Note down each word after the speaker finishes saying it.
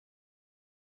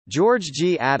George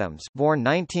G. Adams, born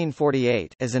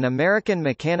 1948, is an American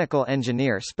mechanical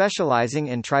engineer specializing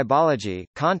in tribology,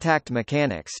 contact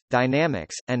mechanics,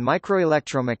 dynamics, and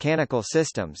microelectromechanical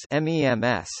systems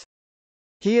 (MEMS).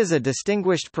 He is a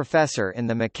distinguished professor in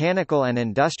the Mechanical and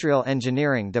Industrial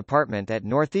Engineering Department at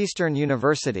Northeastern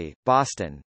University,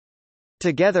 Boston.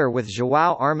 Together with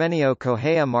João Armenio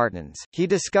Correia Martins, he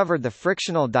discovered the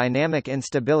frictional dynamic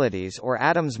instabilities or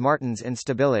Adams-Martins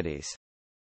instabilities.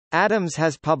 Adams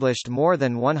has published more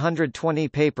than 120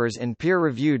 papers in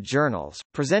peer-reviewed journals,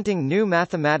 presenting new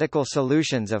mathematical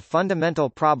solutions of fundamental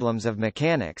problems of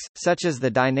mechanics, such as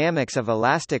the dynamics of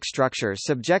elastic structures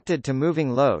subjected to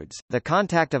moving loads, the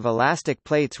contact of elastic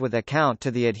plates with account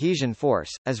to the adhesion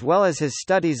force, as well as his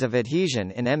studies of adhesion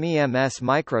in MEMS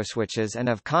microswitches and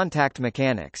of contact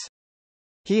mechanics.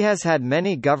 He has had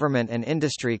many government and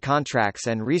industry contracts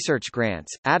and research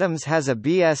grants. Adams has a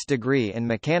B.S. degree in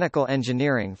mechanical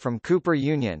engineering from Cooper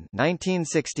Union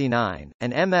 (1969),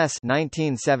 an M.S.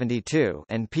 (1972),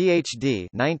 and Ph.D.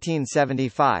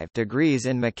 (1975) degrees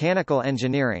in mechanical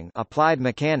engineering, applied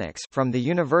mechanics, from the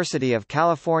University of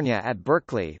California at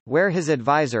Berkeley, where his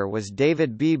advisor was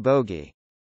David B. Bogie.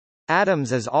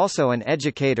 Adams is also an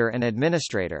educator and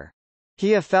administrator.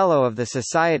 He is a Fellow of the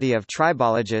Society of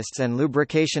Tribologists and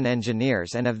Lubrication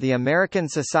Engineers and of the American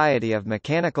Society of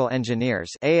Mechanical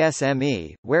Engineers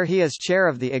 (ASME), where he is chair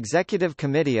of the Executive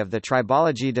Committee of the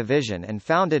Tribology Division and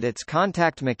founded its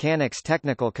Contact Mechanics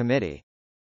Technical Committee.